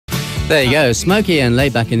There you go, smoky and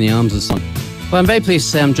laid back in the arms of the sun. Well, I'm very pleased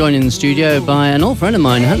to say I'm joined in the studio by an old friend of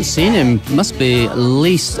mine. I haven't seen him, must be at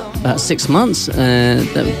least about 6 months.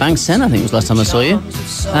 Bank 10, I think, was the last time I saw you.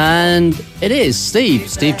 And it is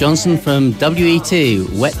Steve Johnson from WET,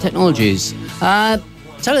 Wet Technologies.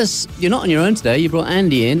 Tell us, you're not on your own today. You brought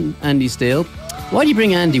Andy in, Andy Steele. Why do you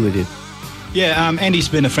bring Andy with you? Yeah, Andy's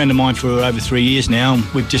been a friend of mine for over 3 years now.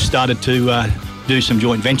 We've just started to do some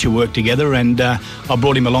joint venture work together, and I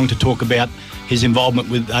brought him along to talk about his involvement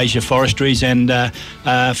with Asia Forestries and a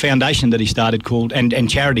foundation that he started called and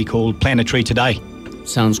charity called Plant a Tree Today.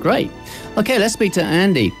 Sounds great. Okay, let's speak to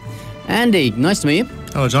Andy. Andy, nice to meet you.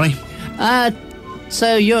 Hello, Johnny.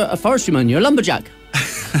 So you're a forestryman, you're a lumberjack.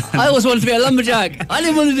 I always wanted to be a lumberjack. I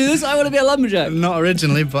didn't want to do this, I want to be a lumberjack. Not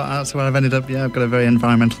originally, but that's where I've ended up. Yeah, I've got a very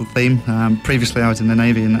environmental theme. Previously I was in the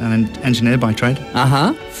Navy and an engineer by trade.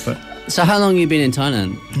 So how long have you been in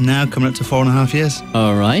Thailand? Now coming up to 4.5 years.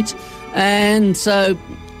 All right. And so,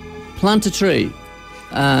 plant a tree.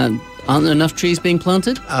 Aren't there enough trees being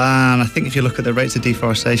planted? And I think if you look at the rates of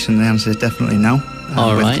deforestation, the answer is definitely no.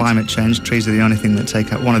 With climate change, trees are the only thing that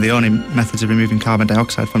take out, one of the only methods of removing carbon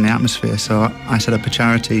dioxide from the atmosphere. So I set up a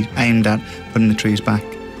charity aimed at putting the trees back.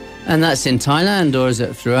 And that's in Thailand, or is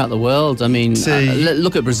it throughout the world? I mean,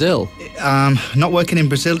 look at Brazil. Not working in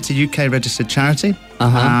Brazil, it's a UK registered charity,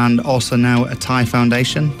 and also now a Thai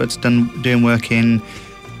foundation, but it's doing work in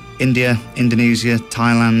India, Indonesia,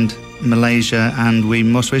 Thailand, Malaysia, and we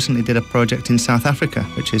most recently did a project in South Africa,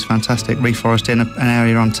 which is fantastic, reforesting an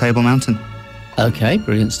area on Table Mountain. Okay,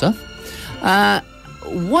 brilliant stuff.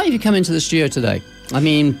 Why have you come into the studio today? I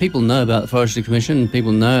mean, people know about the Forestry Commission,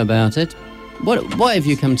 people know about it. Why have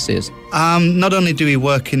you come to see us? Not only do we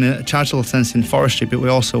work in a charitable sense in forestry, but we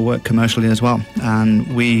also work commercially as well. And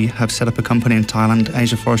we have set up a company in Thailand,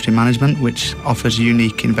 Asia Forestry Management, which offers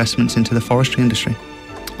unique investments into the forestry industry.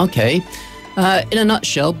 Okay. In a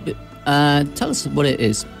nutshell, tell us what it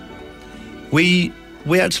is. We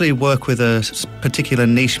actually work with a particular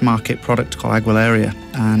niche market product called Aguilaria,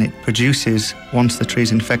 and it produces, once the tree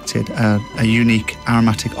is infected, a unique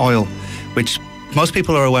aromatic oil, which most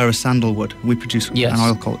people are aware of sandalwood. We produce an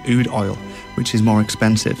oil called oud oil, which is more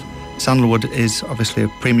expensive. Sandalwood is obviously a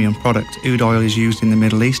premium product. Oud oil is used in the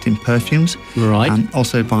Middle East in perfumes, and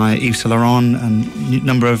also by Yves Saint Laurent and a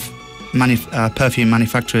number of perfume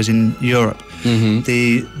manufacturers in Europe.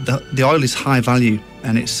 The oil is high value,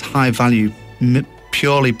 and it's high value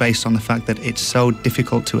purely based on the fact that it's so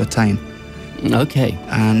difficult to attain. Okay.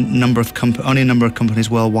 And only a number of companies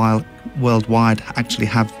worldwide actually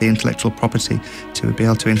have the intellectual property to be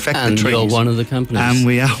able to infect the trees. And you're one of the companies. And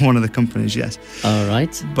we are one of the companies, yes. All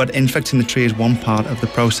right. But infecting the tree is one part of the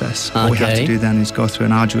process. What we have to do then is go through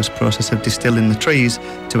an arduous process of distilling the trees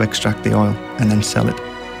to extract the oil and then sell it.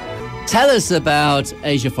 Tell us about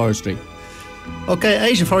Asia Forestry. Okay,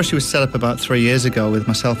 Asia Forestry was set up about 3 years ago with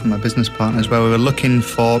myself and my business partners, where we were looking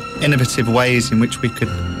for innovative ways in which we could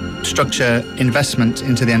structure investment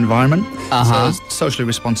into the environment. So socially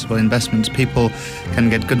responsible investments. People can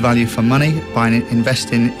get good value for money by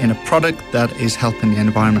investing in a product that is helping the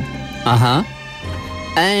environment.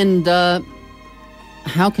 And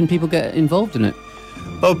how can people get involved in it?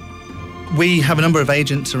 Well, we have a number of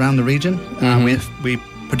agents around the region. We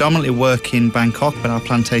predominantly work in Bangkok, but our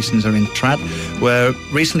plantations are in Trad. We're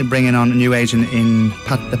recently bringing on a new agent in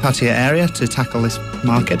the Pattaya area to tackle this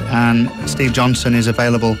market, and Steve Johnson is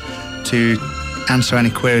available to answer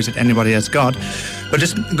any queries that anybody has got. But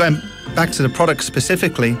just going back to the product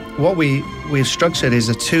specifically, what we've structured is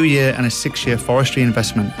a 2-year and a 6-year forestry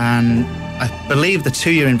investment, and I believe the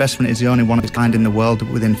 2-year investment is the only one of its kind in the world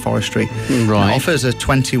within forestry. It offers a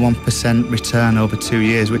 21% return over 2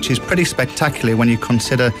 years, which is pretty spectacular when you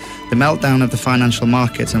consider the meltdown of the financial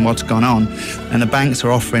markets and what's gone on, and the banks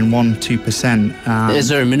are offering 1-2%. Is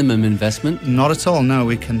there a minimum investment? Not at all, no.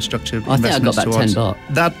 We can structure investments I think I got about towards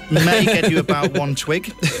 $10. That may get you about 1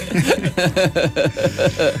 twig.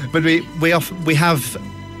 But we have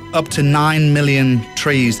up to 9 million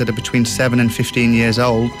trees that are between 7 and 15 years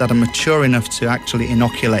old that are mature enough to actually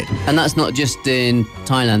inoculate. And that's not just in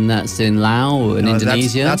Thailand, that's in Laos and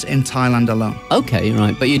Indonesia? That's in Thailand alone. Okay,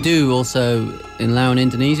 right. But you do also in Laos and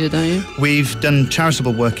Indonesia, don't you? We've done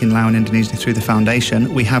charitable work in Laos and Indonesia through the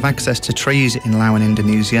foundation. We have access to trees in Laos and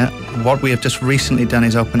Indonesia. What we have just recently done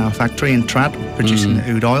is open our factory in Trad, producing the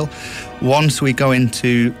oud oil. Once we go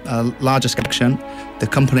into a larger scale action, the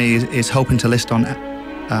company is hoping to list on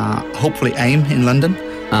hopefully AIM in London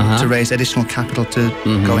to raise additional capital to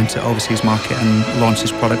go into overseas market and launch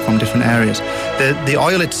this product from different areas. The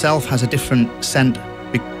oil itself has a different scent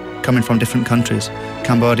coming from different countries.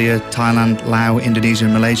 Cambodia, Thailand, Laos, Indonesia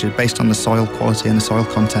and Malaysia, based on the soil quality and the soil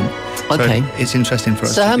content. Okay. So it's interesting for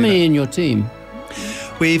us. So to how do many that. in your team?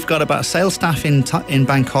 We've got about a sales staff in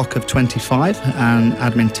Bangkok of 25 and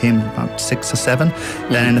admin team about 6 or 7.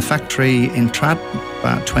 Then in the factory in Trad,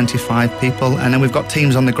 about 25 people. And then we've got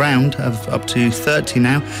teams on the ground of up to 30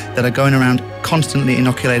 now that are going around constantly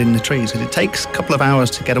inoculating the trees. It takes a couple of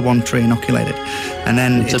hours to get one tree inoculated. And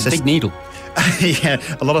then It's a big needle. yeah,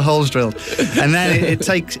 a lot of holes drilled. And then it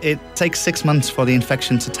takes 6 months for the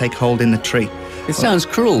infection to take hold in the tree. It sounds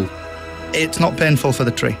cruel. It's not painful for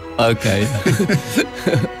the tree. Okay.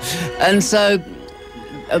 And so,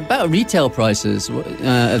 about retail prices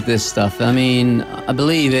of this stuff, I mean, I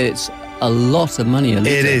believe it's a lot of money a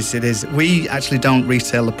litre. It is. We actually don't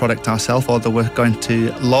retail the product ourselves, although we're going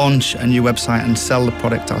to launch a new website and sell the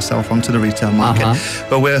product ourselves onto the retail market.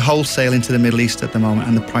 But we're wholesaling to the Middle East at the moment,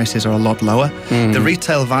 and the prices are a lot lower. The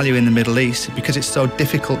retail value in the Middle East, because it's so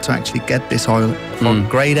difficult to actually get this oil for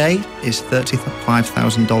grade A, is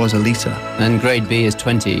 $35,000 a litre. And grade B is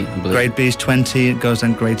 20, I believe. Grade B is 20, it goes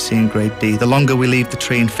on grade C and grade D. The longer we leave the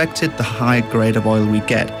tree infected, the higher grade of oil we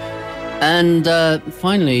get. And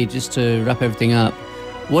finally, just to wrap everything up,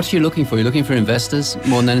 what are you looking for? You're looking for investors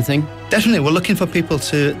more than anything? Definitely, we're looking for people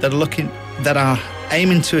that are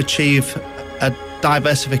aiming to achieve a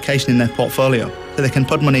diversification in their portfolio, so they can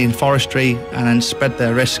put money in forestry and then spread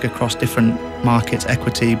their risk across different markets,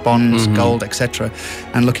 equity, bonds, gold, etc.,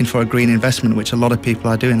 and looking for a green investment, which a lot of people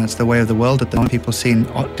are doing. That's the way of the world at the moment. People seeing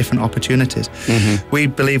different opportunities. We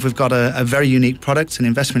believe we've got a very unique product, an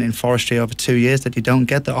investment in forestry over 2 years that you don't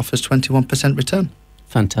get, that offers 21% return.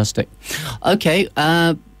 Fantastic. Okay,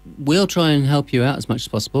 we'll try and help you out as much as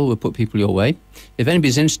possible. We'll put people your way. If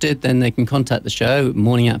anybody's interested, then they can contact the show,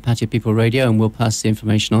 morning@Pattaya People Radio, and we'll pass the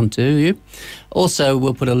information on to you. Also,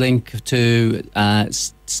 we'll put a link to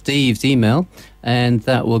Steve's email, and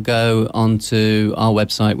that will go onto our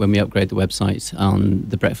website when we upgrade the website on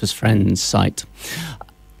the Breakfast Friends site.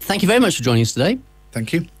 Thank you very much for joining us today.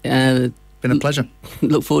 Thank you. Been a pleasure.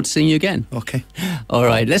 Look forward to seeing you again. Okay. All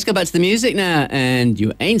right, let's go back to the music now, and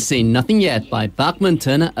You Ain't Seen Nothing Yet by Bachman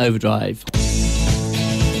Turner Overdrive.